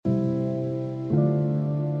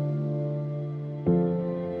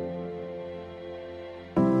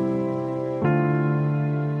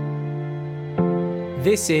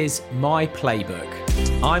This is My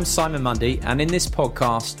Playbook. I'm Simon Mundy, and in this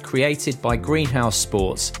podcast, created by Greenhouse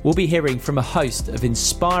Sports, we'll be hearing from a host of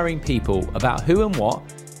inspiring people about who and what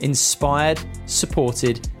inspired,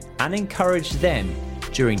 supported, and encouraged them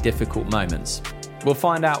during difficult moments. We'll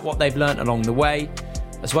find out what they've learnt along the way,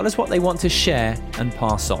 as well as what they want to share and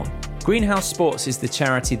pass on. Greenhouse Sports is the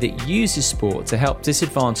charity that uses sport to help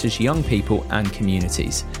disadvantaged young people and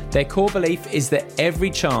communities. Their core belief is that every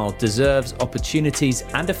child deserves opportunities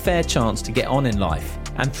and a fair chance to get on in life.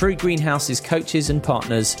 And through Greenhouse's coaches and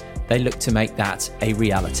partners, they look to make that a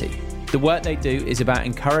reality. The work they do is about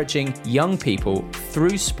encouraging young people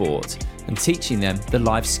through sport and teaching them the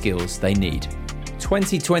life skills they need.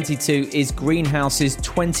 2022 is Greenhouse's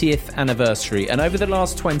 20th anniversary, and over the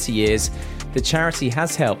last 20 years, the charity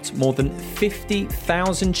has helped more than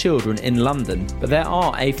 50,000 children in London, but there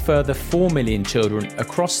are a further 4 million children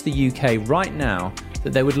across the UK right now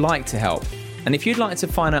that they would like to help. And if you'd like to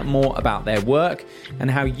find out more about their work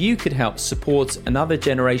and how you could help support another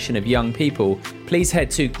generation of young people, please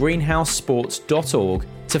head to greenhousesports.org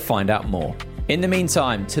to find out more. In the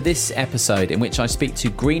meantime, to this episode in which I speak to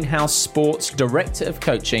Greenhouse Sports Director of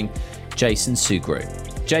Coaching, Jason Sugrue.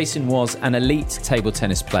 Jason was an elite table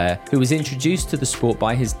tennis player who was introduced to the sport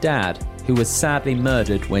by his dad, who was sadly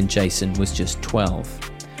murdered when Jason was just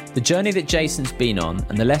 12. The journey that Jason's been on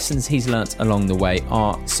and the lessons he's learnt along the way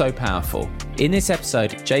are so powerful. In this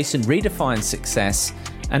episode, Jason redefines success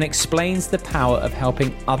and explains the power of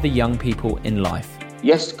helping other young people in life.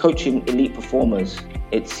 Yes, coaching elite performers,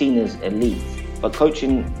 it's seen as elite, but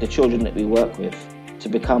coaching the children that we work with to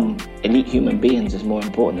become elite human beings is more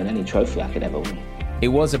important than any trophy I could ever win. It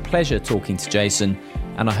was a pleasure talking to Jason,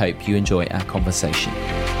 and I hope you enjoy our conversation.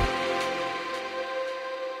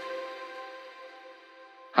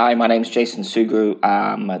 Hi, my name's Jason Sugrue.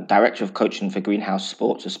 I'm a Director of Coaching for Greenhouse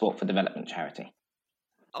Sports, a sport for development charity.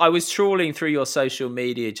 I was trawling through your social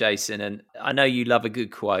media, Jason, and I know you love a good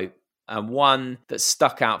quote. And one that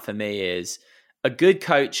stuck out for me is, a good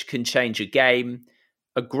coach can change a game.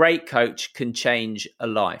 A great coach can change a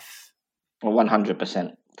life. Well,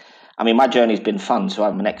 100%. I mean, my journey's been fun. So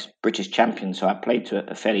I'm an ex-British champion. So I played to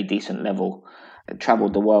a fairly decent level,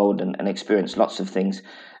 traveled the world and experienced lots of things,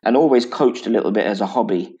 and always coached a little bit as a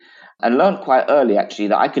hobby, and learned quite early, actually,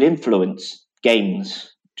 that I could influence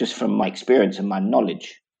games just from my experience and my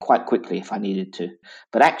knowledge quite quickly if I needed to.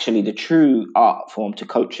 But actually, the true art form to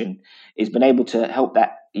coaching is being able to help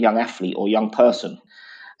that young athlete or young person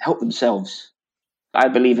help themselves. I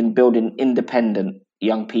believe in building independent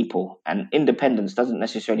young people, and independence doesn't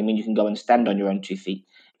necessarily mean you can go and stand on your own 2 feet.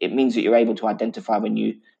 It means that you're able to identify when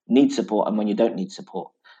you need support and when you don't need support.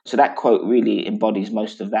 So that quote really embodies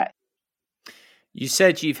most of that. You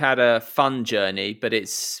said you've had a fun journey, but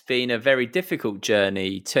it's been a very difficult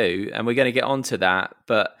journey too, and we're going to get onto that.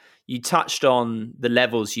 But you touched on the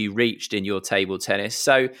levels you reached in your table tennis.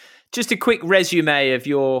 So just a quick resume of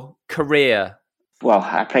your career. Well,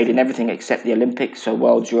 I played in everything except the Olympics, so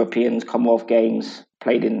Worlds, Europeans, Commonwealth Games,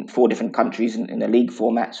 played in 4 different countries in a league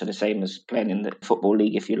format, so the same as playing in the Football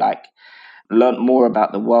League, if you like. Learned more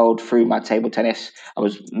about the world through my table tennis. I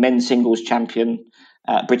was men's singles champion,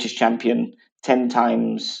 British champion, 10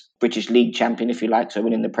 times British League champion, if you like, so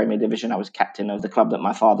winning the Premier Division. I was captain of the club that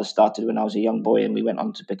my father started when I was a young boy, and we went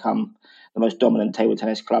on to become the most dominant table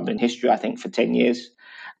tennis club in history, I think, for 10 years.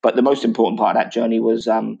 But the most important part of that journey was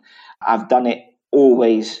I've done it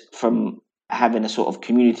always from having a sort of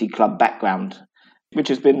community club background, which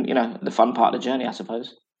has been, the fun part of the journey, I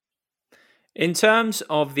suppose. In terms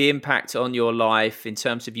of the impact on your life, in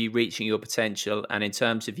terms of you reaching your potential, and in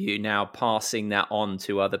terms of you now passing that on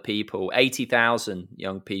to other people, 80,000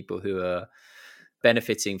 young people who are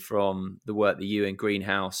benefiting from the work that you and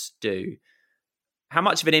Greenhouse do, how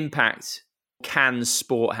much of an impact can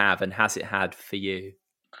sport have, and has it had for you?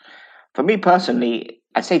 For me personally,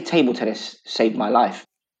 I'd say table tennis saved my life.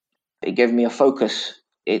 It gave me a focus.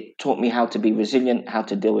 It taught me how to be resilient, how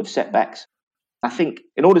to deal with setbacks. I think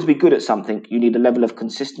in order to be good at something, you need a level of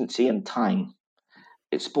consistency and time.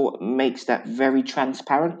 Sport makes that very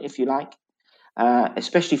transparent, if you like,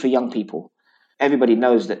 especially for young people. Everybody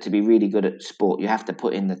knows that to be really good at sport, you have to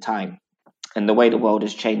put in the time. And the way the world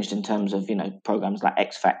has changed in terms of, programs like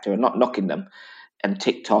X Factor, and not knocking them, and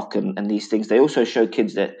TikTok and these things, they also show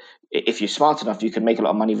kids that if you're smart enough, you can make a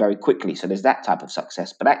lot of money very quickly. So there's that type of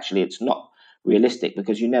success. But actually, it's not realistic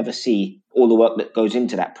because you never see all the work that goes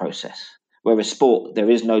into that process. Whereas sport, there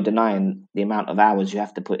is no denying the amount of hours you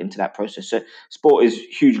have to put into that process. So sport is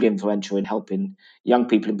hugely influential in helping young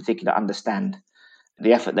people in particular understand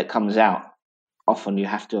the effort that comes out. Often you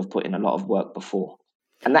have to have put in a lot of work before.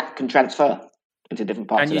 And that can transfer into different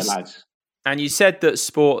parts of their lives. And you said that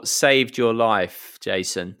sport saved your life,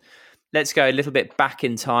 Jason. Let's go a little bit back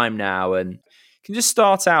in time now, and can just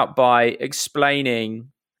start out by explaining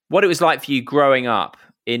what it was like for you growing up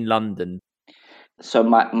in London. So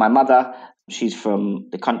my mother, she's from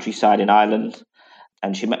the countryside in Ireland,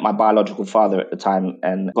 and she met my biological father at the time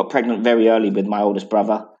and got pregnant very early with my oldest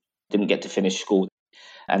brother. Didn't get to finish school,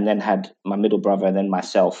 and then had my middle brother and then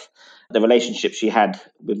myself. The relationship she had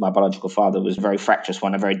with my biological father was a very fractious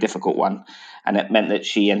one, a very difficult one. And it meant that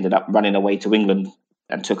she ended up running away to England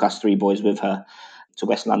and took us three boys with her to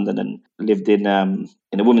West London and lived in a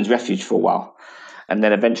women's refuge for a while. And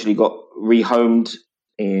then eventually got rehomed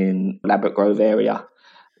in Ladbroke Grove area,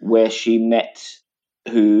 where she met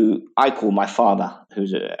who I call my father,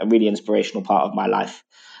 who's a really inspirational part of my life.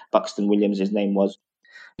 Buxton Williams, his name was,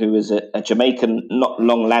 who was a Jamaican, not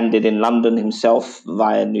long landed in London himself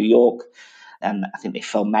via New York. And I think they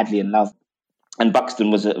fell madly in love. And Buxton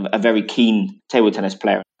was a very keen table tennis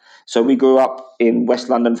player. So we grew up in West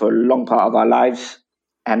London for a long part of our lives.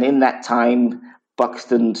 And in that time,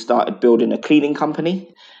 Buxton started building a cleaning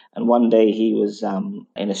company. And one day he was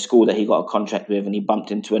in a school that he got a contract with, and he bumped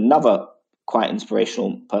into another quite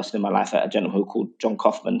inspirational person in my life, a gentleman called John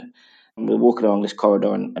Kaufman. And we were walking along this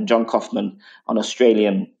corridor, and John Kaufman, an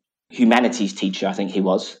Australian humanities teacher, I think he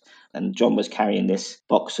was, and John was carrying this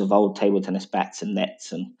box of old table tennis bats and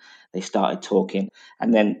nets, and they started talking.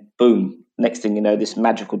 And then, boom, next thing you know, this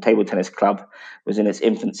magical table tennis club was in its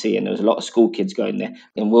infancy, and there was a lot of school kids going there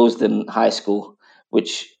in Willesden High School,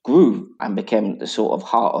 which grew and became the sort of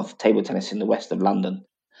heart of table tennis in the west of London.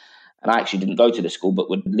 And I actually didn't go to the school, but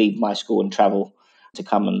would leave my school and travel to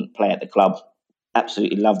come and play at the club.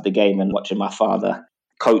 Absolutely loved the game and watching my father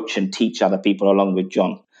coach and teach other people along with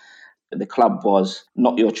John. The club was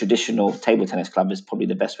not your traditional table tennis club, is probably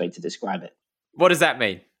the best way to describe it. What does that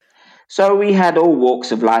mean? So we had all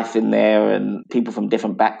walks of life in there and people from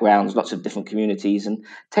different backgrounds, lots of different communities. And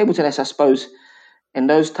table tennis, I suppose, in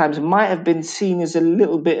those times might have been seen as a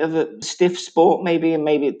little bit of a stiff sport, maybe, and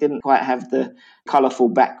maybe it didn't quite have the colourful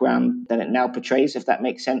background that it now portrays, if that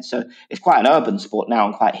makes sense. So it's quite an urban sport now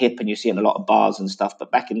and quite hip, and you see it in a lot of bars and stuff. But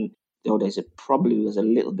back in the old days, it probably was a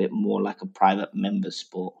little bit more like a private members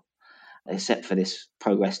sport, except for this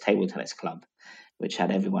Progress Table Tennis Club, which had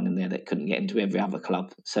everyone in there that couldn't get into every other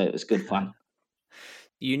club. So it was good fun.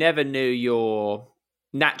 You never knew your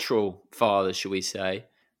natural father, shall we say,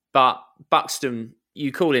 but Buxton,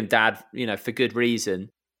 you call him dad, for good reason.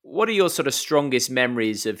 What are your sort of strongest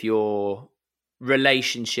memories of your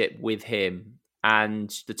relationship with him and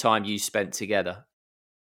the time you spent together?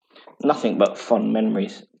 Nothing but fond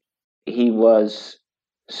memories. He was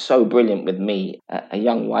so brilliant with me, a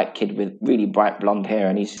young white kid with really bright blonde hair,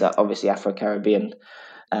 and he's obviously Afro-Caribbean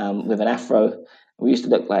with an afro. We used to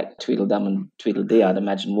look like Tweedledum and Tweedledee, I'd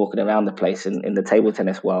imagine, walking around the place in the table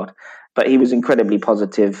tennis world. But he was incredibly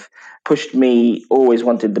positive, pushed me, always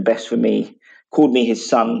wanted the best for me, called me his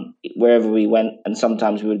son wherever we went. And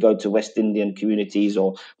sometimes we would go to West Indian communities,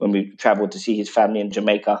 or when we traveled to see his family in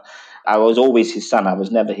Jamaica. I was always his son. I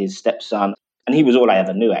was never his stepson. And he was all I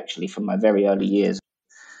ever knew, actually, from my very early years.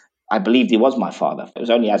 I believed he was my father. It was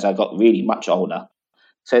only as I got really much older.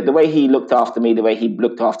 So the way he looked after me, the way he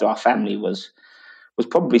looked after our family was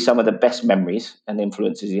probably some of the best memories and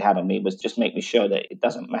influences he had on me. Was just make me sure that it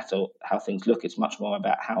doesn't matter how things look. It's much more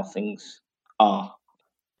about how things are.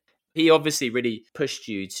 He obviously really pushed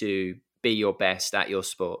you to be your best at your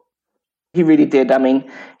sport. He really did. I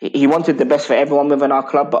mean, he wanted the best for everyone within our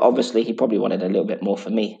club, but obviously he probably wanted a little bit more for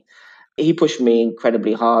me. He pushed me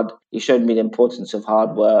incredibly hard. He showed me the importance of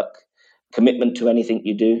hard work, commitment to anything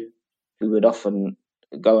you do. We would often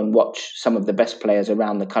go and watch some of the best players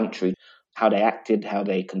around the country, how they acted, how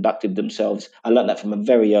they conducted themselves. I learned that from a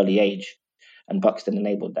very early age, and Buxton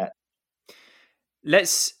enabled that.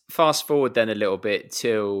 Let's fast forward then a little bit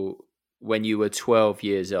till when you were 12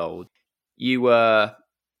 years old. You were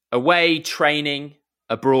away training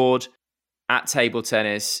abroad at table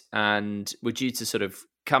tennis and were due to sort of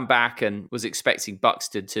come back and was expecting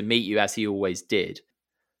Buxton to meet you as he always did.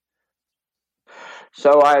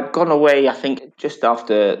 So I had gone away, I think, just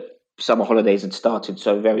after summer holidays had started,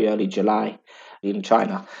 so very early July in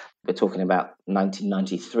China. We're talking about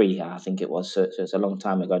 1993, I think it was. So it's a long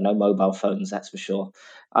time ago. No mobile phones, that's for sure.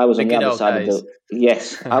 I was on the other side of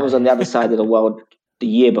I was on the other side of the world the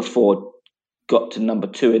year before, got to number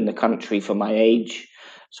 2 in the country for my age.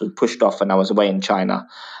 So we pushed off and I was away in China.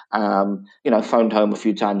 Phoned home a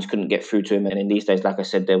few times, couldn't get through to him. And in these days, like I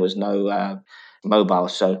said, there was no mobile,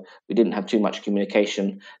 so we didn't have too much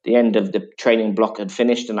communication. The end of the training block had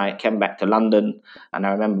finished and I came back to London, and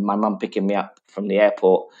I remember my mum picking me up from the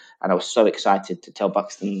airport, and I was so excited to tell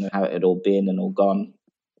Buxton how it had all been and all gone.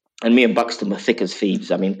 And me and Buxton were thick as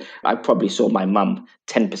thieves. I mean, I probably saw my mum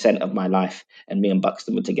 10% of my life, and me and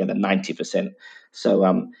Buxton were together 90%.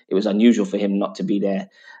 So it was unusual for him not to be there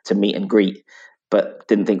to meet and greet, but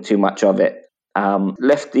didn't think too much of it.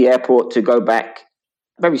 Left the airport to go back,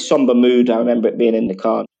 very somber mood. I remember it being in the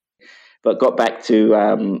car, but got back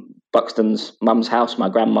to Buxton's mum's house, my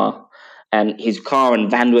grandma, and his car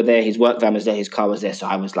and van were there. His work van was there. His car was there. So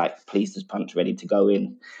I was like, pleased as punch, ready to go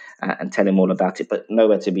in and tell him all about it, but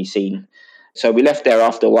nowhere to be seen. So we left there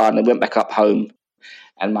after a while and went back up home.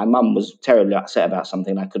 And my mum was terribly upset about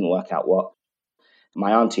something. I couldn't work out what.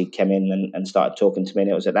 My auntie came in and started talking to me.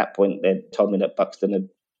 And it was at that point they told me that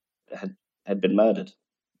Buxton had been murdered.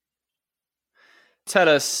 Tell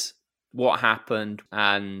us what happened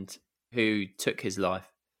and who took his life.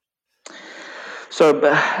 So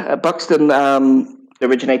Buxton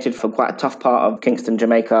originated from quite a tough part of Kingston,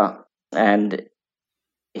 Jamaica, and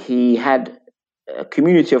he had a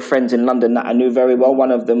community of friends in London that I knew very well.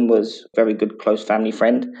 One of them was a very good, close family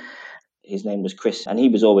friend. His name was Chris, and he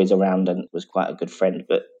was always around and was quite a good friend,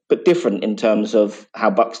 but different in terms of how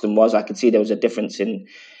Buxton was. I could see there was a difference in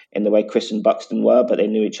the way Chris and Buxton were, but they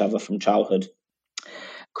knew each other from childhood.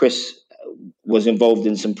 Chris was involved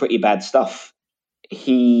in some pretty bad stuff.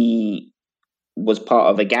 He was part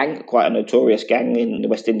of a gang, quite a notorious gang in the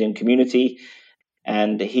West Indian community,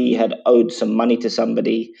 and he had owed some money to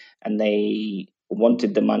somebody and they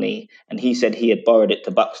wanted the money, and he said he had borrowed it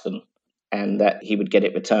to Buxton and that he would get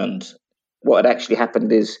it returned. What had actually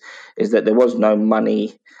happened is that there was no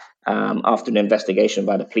money after an investigation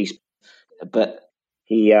by the police, but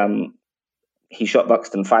he shot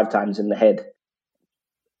Buxton 5 times in the head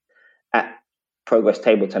at Progress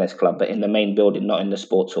Table Tennis Club, but in the main building, not in the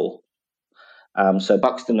sports hall. So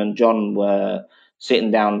Buxton and John were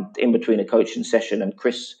sitting down in between a coaching session, and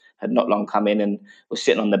Chris had not long come in and was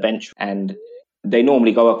sitting on the bench, and they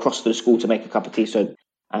normally go across to the school to make a cup of tea. So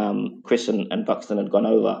Chris and Buxton had gone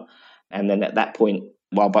over, and then at that point,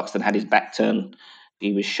 while Buxton had his back turned,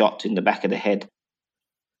 he was shot in the back of the head.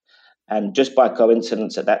 And just by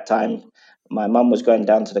coincidence at that time, my mum was going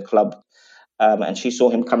down to the club, and she saw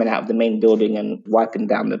him coming out of the main building and wiping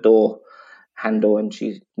down the door handle, and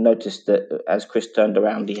she noticed that as Chris turned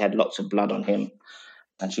around, he had lots of blood on him.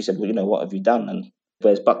 And she said, well, what have you done? And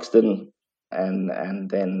where's Buxton? And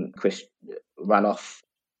then Chris ran off.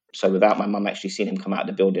 So without my mum actually seeing him come out of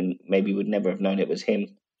the building, maybe we'd never have known it was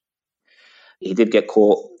him. He did get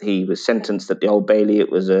caught. He was sentenced at the Old Bailey.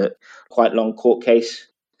 It was a quite long court case.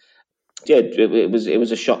 Yeah, it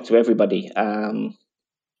was a shock to everybody.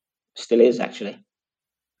 Still is, actually.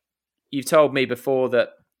 You've told me before that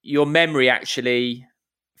your memory actually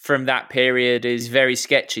from that period is very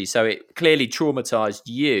sketchy. So it clearly traumatized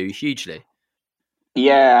you hugely.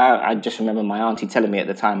 Yeah, I just remember my auntie telling me at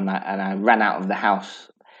the time, and I ran out of the house.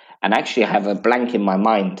 And actually, I have a blank in my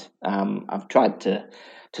mind. I've tried to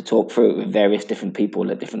talk through it with various different people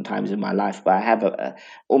at different times in my life, but I have a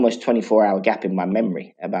almost 24-hour gap in my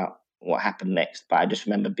memory about what happened next. But I just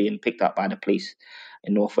remember being picked up by the police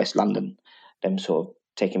in northwest London, them sort of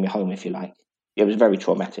taking me home, if you like. It was very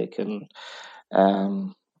traumatic, and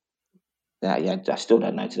I still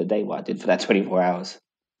don't know to the day what I did for that 24 hours.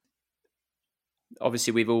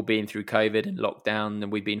 Obviously, we've all been through COVID and lockdown,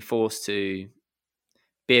 and we've been forced to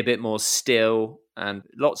be a bit more still, and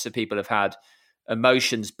lots of people have had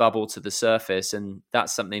emotions bubble to the surface, and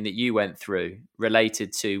that's something that you went through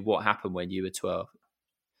related to what happened when you were 12.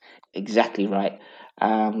 Exactly right.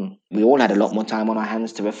 We all had a lot more time on our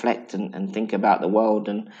hands to reflect and think about the world,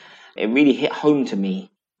 and it really hit home to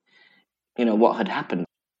me, what had happened.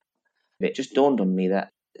 It just dawned on me that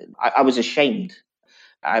I was ashamed.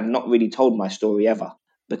 I've not really told my story ever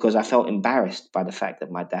because I felt embarrassed by the fact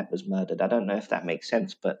that my dad was murdered. I don't know if that makes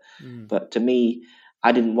sense, but to me,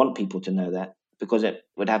 I didn't want people to know that because it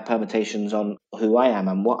would have permutations on who I am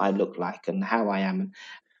and what I look like and how I am.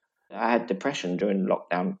 I had depression during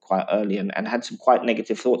lockdown quite early and had some quite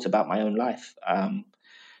negative thoughts about my own life.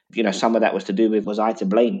 Some of that was to do with, was I to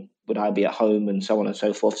blame? Would I be at home, and so on and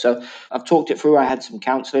so forth? So I've talked it through. I had some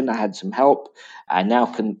counselling. I had some help. I now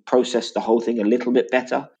can process the whole thing a little bit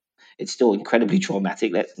better. It's still incredibly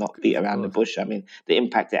traumatic. Let's not beat around the bush. I mean, the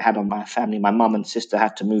impact it had on my family. My mum and sister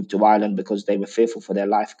had to move to Ireland because they were fearful for their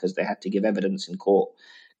life because they had to give evidence in court.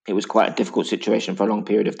 It was quite a difficult situation for a long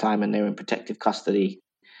period of time, and they were in protective custody.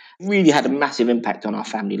 It really had a massive impact on our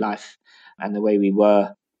family life and the way we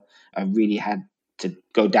were. I really had to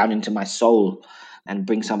go down into my soul and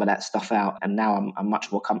bring some of that stuff out. And now I'm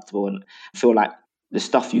much more comfortable and feel like the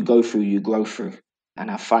stuff you go through, you grow through. And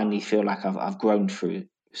I finally feel like I've grown through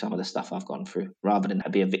some of the stuff I've gone through rather than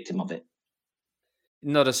be a victim of it.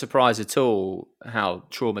 Not a surprise at all how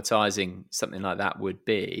traumatizing something like that would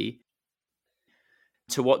be.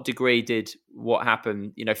 To what degree did what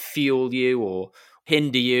happened, fuel you or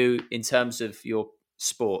hinder you in terms of your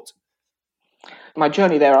sport? My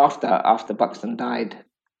journey thereafter, after Buxton died,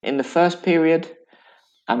 in the first period,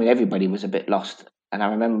 everybody was a bit lost. And I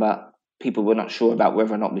remember people were not sure about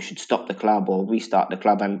whether or not we should stop the club or restart the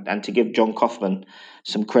club. And to give John Kaufman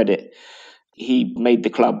some credit, he made the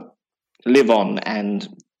club live on and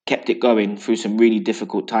kept it going through some really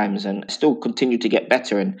difficult times and still continued to get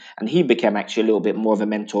better. And he became actually a little bit more of a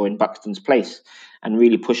mentor in Buxton's place and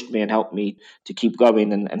really pushed me and helped me to keep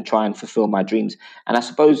going and try and fulfill my dreams. And I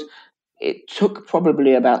suppose it took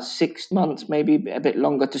probably about 6 months, maybe a bit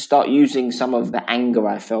longer, to start using some of the anger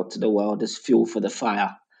I felt to the world as fuel for the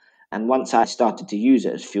fire. And once I started to use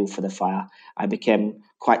it as fuel for the fire, I became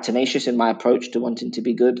quite tenacious in my approach to wanting to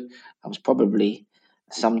be good. I was probably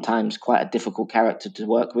sometimes quite a difficult character to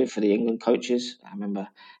work with for the England coaches. I remember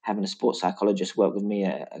having a sports psychologist work with me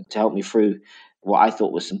to help me through what I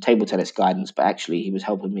thought was some table tennis guidance, but actually he was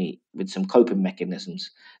helping me with some coping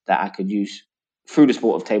mechanisms that I could use through the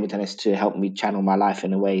sport of table tennis to help me channel my life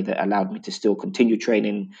in a way that allowed me to still continue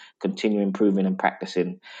training, continue improving and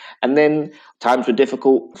practicing. And then times were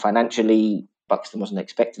difficult financially. Buxton wasn't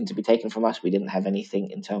expecting to be taken from us. We didn't have anything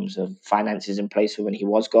in terms of finances in place for when he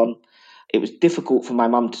was gone. It was difficult for my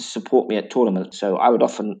mum to support me at tournaments, so I would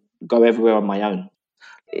often go everywhere on my own.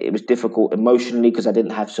 It was difficult emotionally because I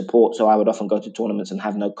didn't have support, so I would often go to tournaments and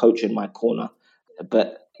have no coach in my corner.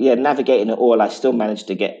 But yeah, navigating it all, I still managed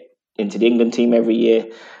to get into the England team every year.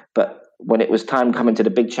 But when it was time coming to the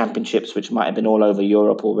big championships, which might have been all over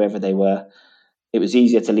Europe or wherever they were, it was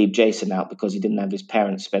easier to leave Jason out because he didn't have his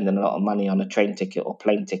parents spending a lot of money on a train ticket or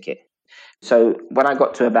plane ticket. So when I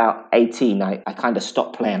got to about 18, I kind of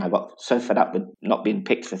stopped playing. I got so fed up with not being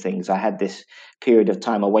picked for things. I had this period of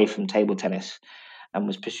time away from table tennis and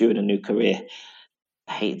was pursuing a new career.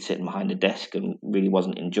 I hated sitting behind a desk and really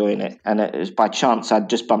wasn't enjoying it. And it was by chance I'd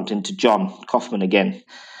just bumped into John Kaufman again.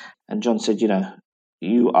 And John said,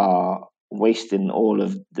 you are wasting all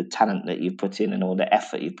of the talent that you've put in and all the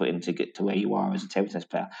effort you've put in to get to where you are as a table tennis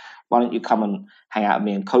player. Why don't you come and hang out with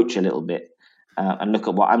me and coach a little bit? And look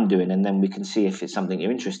at what I'm doing, and then we can see if it's something you're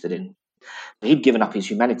interested in. He'd given up his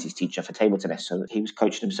humanities teacher for table tennis, so he was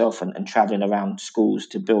coaching himself and traveling around schools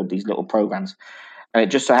to build these little programs. And it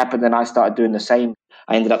just so happened that I started doing the same.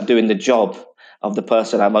 I ended up doing the job of the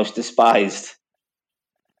person I most despised.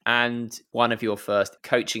 And one of your first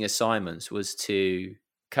coaching assignments was to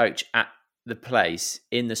coach at the place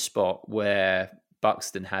in the spot where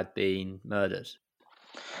Buxton had been murdered.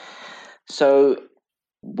 So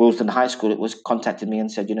Willesden High School, it was contacted me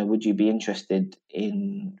and said, would you be interested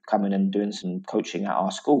in coming and doing some coaching at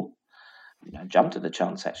our school? I jumped at the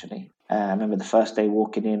chance, actually. I remember the first day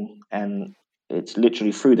walking in, and it's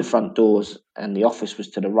literally through the front doors, and the office was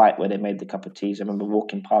to the right where they made the cup of teas. I remember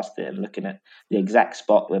walking past it and looking at the exact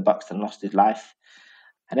spot where Buxton lost his life.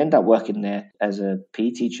 I ended up working there as a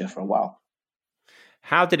PE teacher for a while.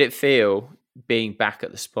 How did it feel being back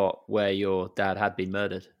at the spot where your dad had been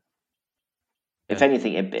murdered? If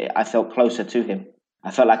anything, I felt closer to him.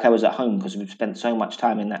 I felt like I was at home because we'd spent so much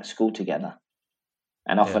time in that school together.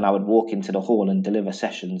 And often I would walk into the hall and deliver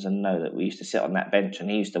sessions and know that we used to sit on that bench and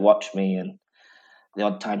he used to watch me and the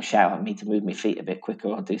odd time shout at me to move my feet a bit quicker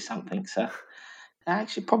or do something. So that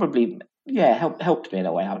actually probably, helped me in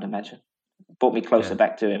a way, I would imagine. Brought me closer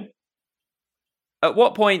back to him. At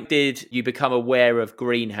what point did you become aware of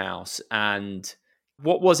Greenhouse, and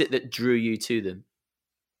what was it that drew you to them?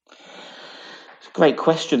 Great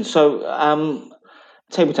question. So,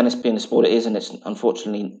 table tennis being the sport it is, and it's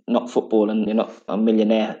unfortunately not football, and you're not a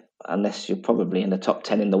millionaire unless you're probably in the top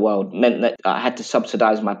 10 in the world, meant that I had to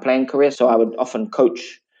subsidize my playing career. So I would often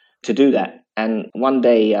coach to do that. And one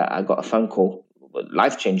day I got a phone call,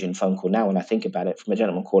 life-changing phone call now when I think about it, from a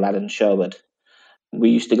gentleman called Alan Sherwood. We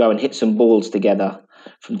used to go and hit some balls together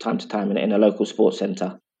from time to time in a local sports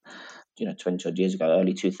centre, 20 odd years ago,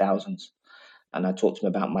 early 2000s. And I talked to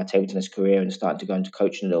him about my table tennis career and started to go into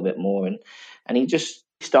coaching a little bit more. And he just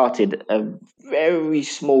started a very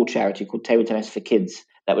small charity called Table Tennis for Kids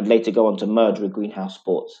that would later go on to merge with Greenhouse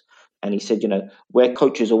Sports. And he said, where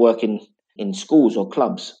coaches are working in schools or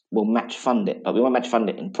clubs, we'll match fund it. But we won't match fund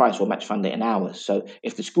it in price, we'll match fund it in hours. So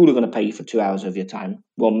if the school are going to pay you for 2 hours of your time,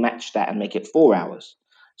 we'll match that and make it 4 hours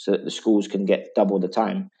so that the schools can get double the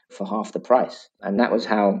time for half the price. And that was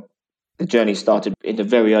how the journey started in the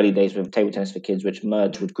very early days with Table Tennis for Kids, which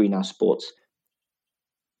merged with Greenhouse Sports.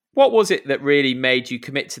 What was it that really made you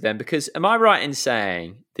commit to them? Because am I right in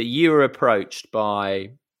saying that you were approached by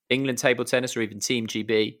England Table Tennis or even Team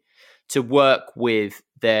GB to work with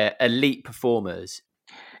their elite performers?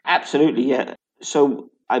 Absolutely, yeah. So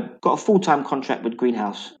I got a full-time contract with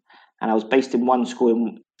Greenhouse, and I was based in one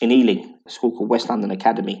school in Ealing, a school called West London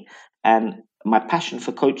Academy. And my passion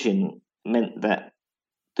for coaching meant that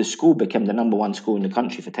the school became the number one school in the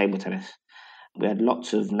country for table tennis. We had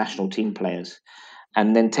lots of national team players.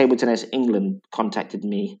 And then Table Tennis England contacted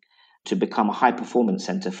me to become a high performance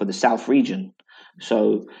centre for the South region.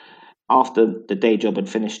 So after the day job had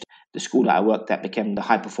finished, the school that I worked at became the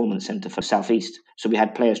high performance centre for Southeast. So we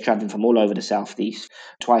had players travelling from all over the Southeast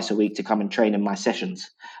twice a week to come and train in my sessions.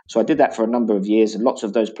 So I did that for a number of years, and lots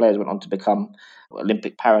of those players went on to become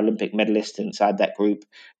Olympic, Paralympic medalists inside that group.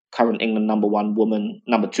 Current England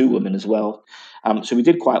number two woman as well. So we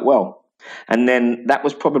did quite well. And then that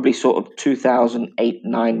was probably sort of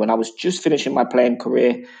 2008-9 when I was just finishing my playing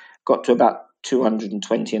career, got to about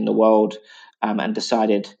 220 in the world, and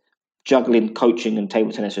decided juggling coaching and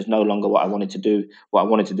table tennis was no longer what I wanted to do. What I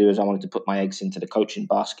wanted to do is I wanted to put my eggs into the coaching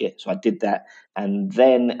basket. So I did that. And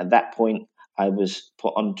then at that point, I was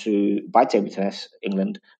put onto, by Table Tennis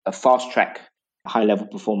England, a fast track high level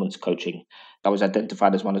performance coaching. I was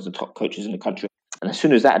identified as one of the top coaches in the country. And as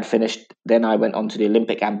soon as that had finished, then I went on to the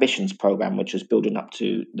Olympic Ambitions program, which was building up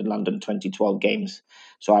to the London 2012 Games.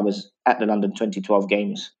 So I was at the London 2012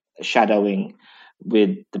 Games shadowing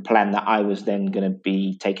with the plan that I was then going to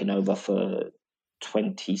be taking over for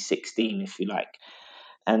 2016, if you like.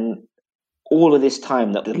 And all of this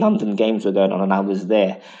time that the London Games were going on and I was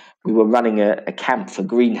there, we were running a camp for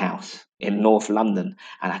Greenhouse in North London.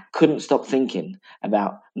 And I couldn't stop thinking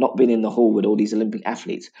about not being in the hall with all these Olympic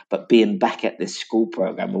athletes, but being back at this school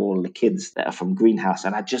program with all the kids that are from Greenhouse.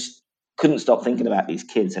 And I just couldn't stop thinking about these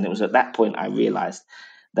kids. And it was at that point I realized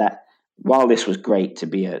that while this was great to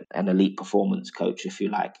be an elite performance coach, if you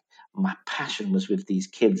like, my passion was with these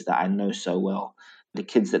kids that I know so well, the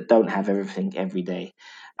kids that don't have everything every day,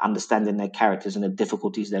 understanding their characters and the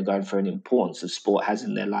difficulties they're going through and the importance of sport has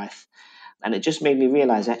in their life. And it just made me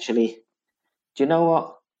realize, actually, do you know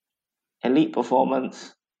what? Elite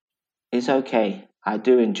performance is okay. I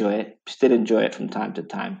do enjoy it, still enjoy it from time to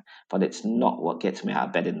time, but it's not what gets me out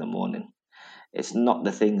of bed in the morning. It's not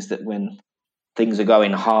the things that when things are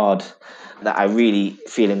going hard that I really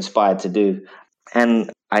feel inspired to do. And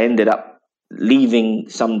I ended up leaving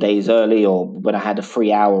some days early, or when I had a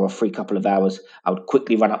free hour or a free couple of hours, I would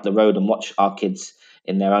quickly run up the road and watch our kids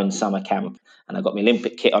in their own summer camp. And I got my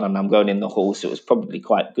Olympic kit on and I'm going in the hall. So it was probably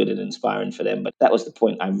quite good and inspiring for them. But that was the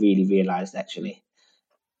point I really realized, actually,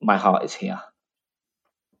 my heart is here.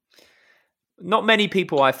 Not many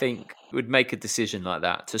people, I think, would make a decision like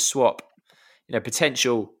that to swap,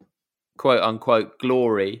 potential quote unquote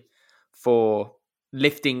glory for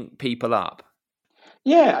lifting people up.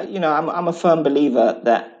 Yeah, I'm a firm believer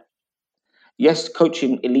that, yes,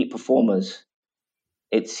 coaching elite performers,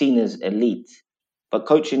 it's seen as elite, but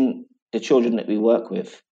coaching the children that we work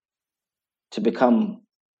with to become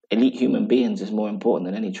elite human beings is more important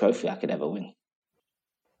than any trophy I could ever win.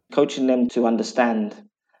 Coaching them to understand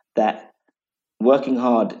that working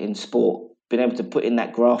hard in sport, being able to put in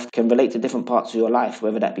that graft, can relate to different parts of your life,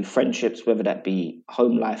 whether that be friendships, whether that be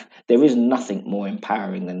home life. There is nothing more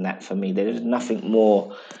empowering than that for me. There is nothing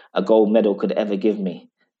more a gold medal could ever give me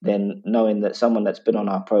than knowing that someone that's been on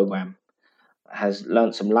our program has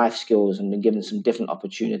learned some life skills and been given some different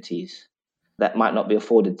opportunities that might not be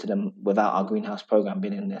afforded to them without our Greenhouse program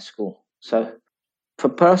being in their school. So for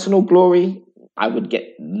personal glory, I would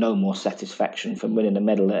get no more satisfaction from winning a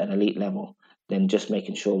medal at an elite level than just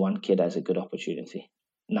making sure one kid has a good opportunity.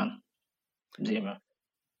 None. Zero.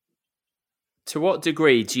 To what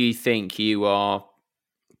degree do you think you are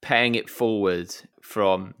paying it forward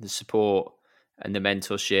from the support and the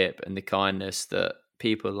mentorship and the kindness that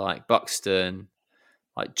people like Buxton,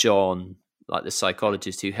 like John, like the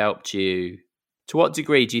psychologist who helped you, to what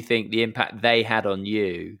degree do you think the impact they had on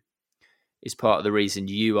you is part of the reason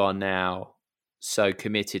you are now so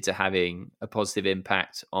committed to having a positive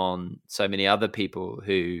impact on so many other people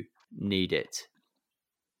who need it?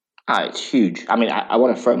 It's huge. I mean, I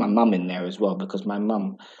want to throw my mum in there as well, because my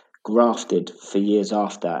mum grafted for years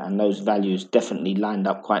after, and those values definitely lined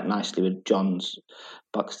up quite nicely with John's,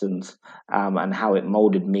 Buxton's, and how it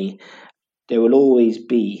molded me. There will always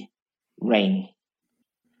be rain,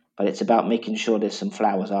 but it's about making sure there's some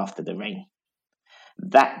flowers after the rain.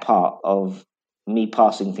 That part of me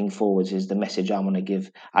passing things forwards is the message I want to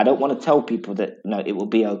give. I don't want to tell people that, no, it will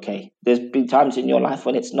be okay. There's been times in your life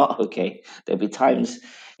when it's not okay. There'll be times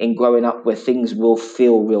in growing up where things will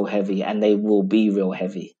feel real heavy, and they will be real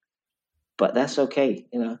heavy. But that's okay.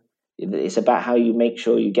 It's about how you make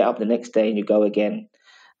sure you get up the next day and you go again.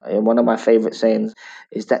 And one of my favorite sayings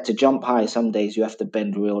is that to jump high, some days you have to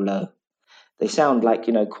bend real low. They sound like,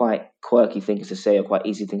 quite quirky things to say or quite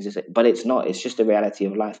easy things to say, but it's not. It's just the reality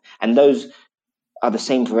of life. And those are the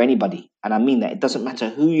same for anybody. And I mean that. It doesn't matter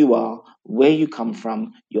who you are, where you come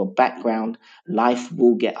from, your background, life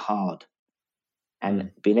will get hard.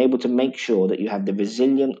 And being able to make sure that you have the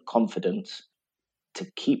resilient confidence to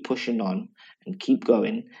keep pushing on and keep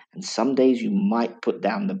going. And some days you might put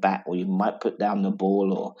down the bat, or you might put down the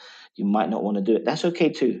ball, or you might not want to do it. That's okay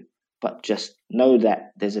too. But just know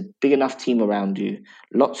that there's a big enough team around you,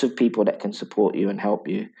 lots of people that can support you and help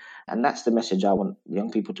you. And that's the message I want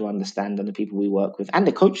young people to understand, and the people we work with, and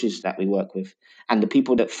the coaches that we work with, and the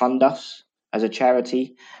people that fund us as a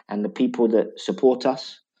charity, and the people that support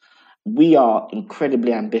us. We are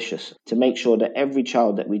incredibly ambitious to make sure that every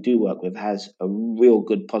child that we do work with has a real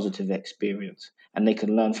good positive experience, and they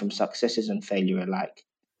can learn from successes and failure alike.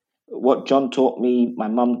 What John taught me, my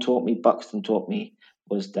mum taught me, Buxton taught me,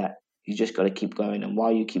 was that you just got to keep going. And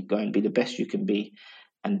while you keep going, be the best you can be,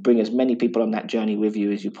 and bring as many people on that journey with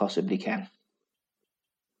you as you possibly can.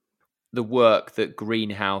 The work that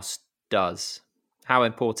Greenhouse does, how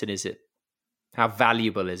important is it? How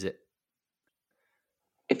valuable is it?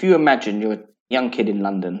 If you imagine you're a young kid in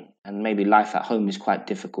London and maybe life at home is quite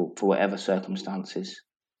difficult for whatever circumstances,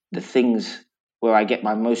 the things where I get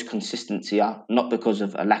my most consistency are not because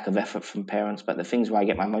of a lack of effort from parents, but the things where I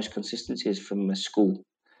get my most consistency is from the school.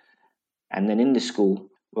 And then in the school,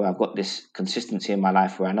 where I've got this consistency in my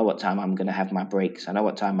life, where I know what time I'm going to have my breaks, I know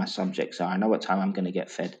what time my subjects are, I know what time I'm going to get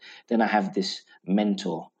fed. Then I have this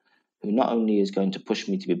mentor who not only is going to push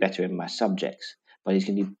me to be better in my subjects, but he's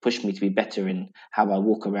going to push me to be better in how I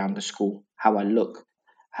walk around the school, how I look,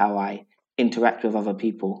 how I interact with other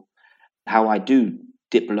people, how I do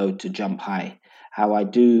dip low to jump high, how I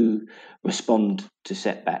do respond to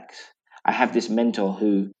setbacks. I have this mentor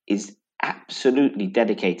who is absolutely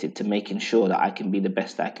dedicated to making sure that I can be the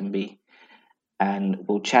best I can be, and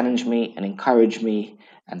will challenge me and encourage me,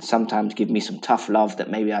 and sometimes give me some tough love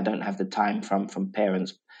that maybe I don't have the time from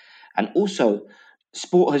parents. And also,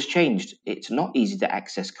 sport has changed. It's not easy to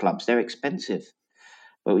access clubs. They're expensive.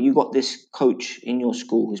 But you got this coach in your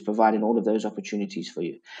school who's providing all of those opportunities for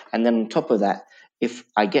you. And then on top of that, if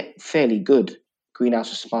I get fairly good,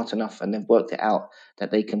 Greenhouse is smart enough, and they've worked it out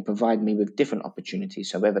that they can provide me with different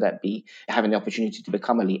opportunities. So whether that be having the opportunity to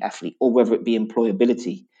become an elite athlete, or whether it be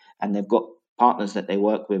employability, and they've got partners that they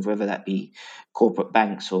work with, whether that be corporate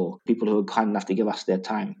banks or people who are kind enough to give us their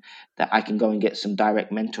time, that I can go and get some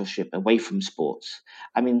direct mentorship away from sports.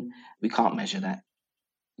 I mean, we can't measure that.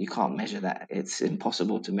 You can't measure that. It's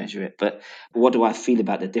impossible to measure it. But what do I feel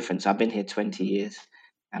about the difference? I've been here 20 years,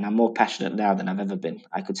 and I'm more passionate now than I've ever been.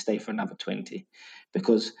 I could stay for another 20,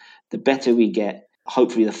 because the better we get,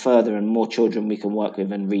 hopefully the further and more children we can work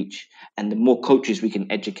with and reach, and the more coaches we can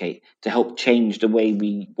educate to help change the way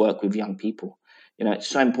we work with young people. It's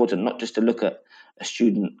so important not just to look at a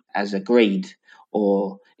student as a grade,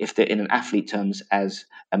 or if they're in an athlete terms as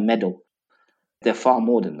a medal. They're far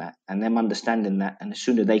more than that, and them understanding that, and the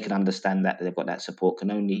sooner they can understand that they've got that support, can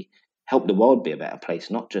only help the world be a better place,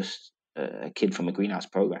 not just a kid from a Greenhouse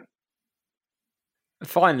program.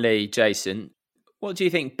 Finally, Jason, what do you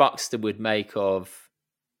think Buxton would make of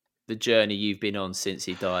the journey you've been on since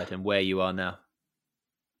he died, and where you are now?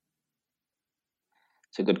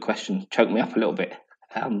 It's a good question. Choked me up a little bit.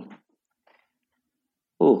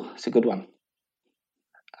 It's a good one.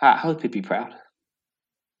 I hope he'd be proud.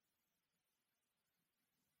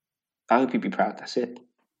 I hope he'd be proud. That's it.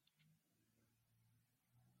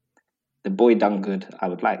 The boy done good. I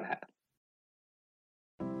would like that.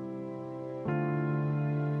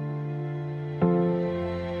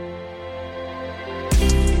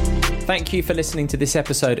 Thank you for listening to this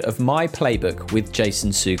episode of My Playbook with Jason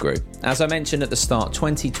Sugrue. As I mentioned at the start,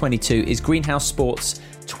 2022 is Greenhouse Sports'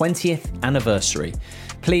 20th anniversary.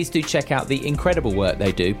 Please do check out the incredible work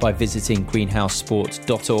they do by visiting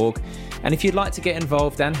greenhousesports.org. And if you'd like to get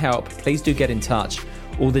involved and help, please do get in touch.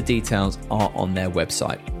 All the details are on their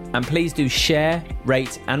website. And please do share,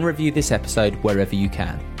 rate, and review this episode wherever you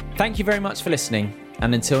can. Thank you very much for listening.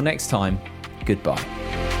 And until next time, goodbye.